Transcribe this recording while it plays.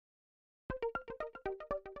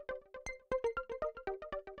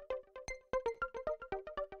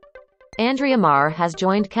Andrea Marr has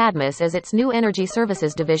joined Cadmus as its new Energy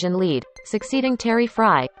Services Division lead, succeeding Terry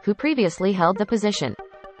Fry, who previously held the position.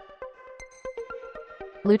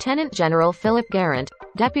 Lieutenant General Philip Garrant,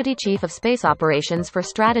 Deputy Chief of Space Operations for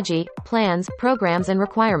Strategy, Plans, Programs and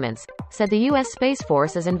Requirements, said the U.S. Space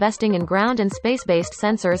Force is investing in ground and space-based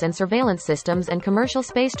sensors and surveillance systems and commercial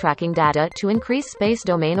space tracking data to increase space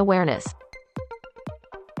domain awareness.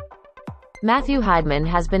 Matthew Heideman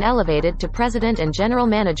has been elevated to President and General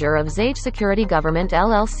Manager of Xage Security Government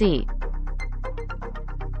LLC.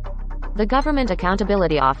 The Government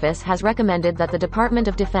Accountability Office has recommended that the Department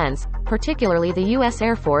of Defense, particularly the U.S.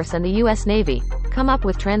 Air Force and the U.S. Navy, come up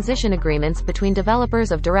with transition agreements between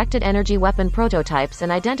developers of directed energy weapon prototypes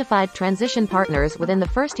and identified transition partners within the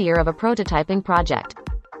first year of a prototyping project.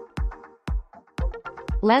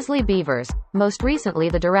 Leslie Beavers, most recently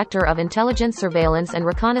the Director of Intelligence Surveillance and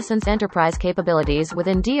Reconnaissance Enterprise Capabilities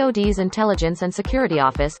within DoD's Intelligence and Security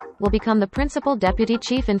Office, will become the Principal Deputy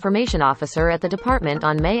Chief Information Officer at the department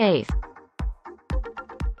on May 8.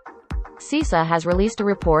 CISA has released a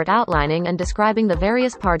report outlining and describing the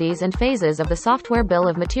various parties and phases of the Software Bill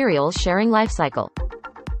of Materials Sharing Lifecycle.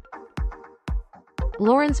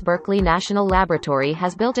 Lawrence Berkeley National Laboratory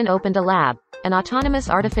has built and opened a lab, an autonomous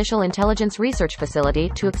artificial intelligence research facility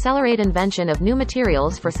to accelerate invention of new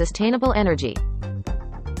materials for sustainable energy.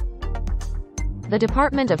 The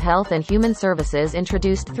Department of Health and Human Services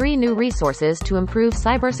introduced 3 new resources to improve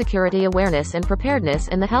cybersecurity awareness and preparedness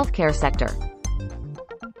in the healthcare sector.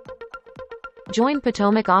 Join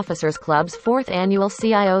Potomac Officers Club's 4th Annual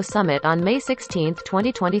CIO Summit on May 16,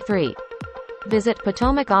 2023. Visit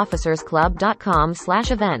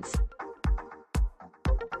potomacofficersclub.com/events.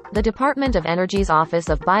 The Department of Energy's Office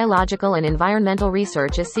of Biological and Environmental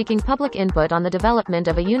Research is seeking public input on the development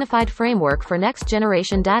of a unified framework for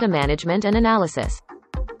next-generation data management and analysis.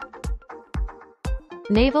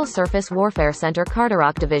 Naval Surface Warfare Center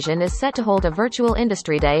Carderock Division is set to hold a virtual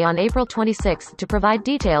Industry Day on April 26 to provide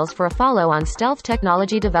details for a follow-on Stealth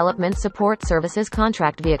Technology Development Support Services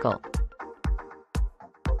contract vehicle.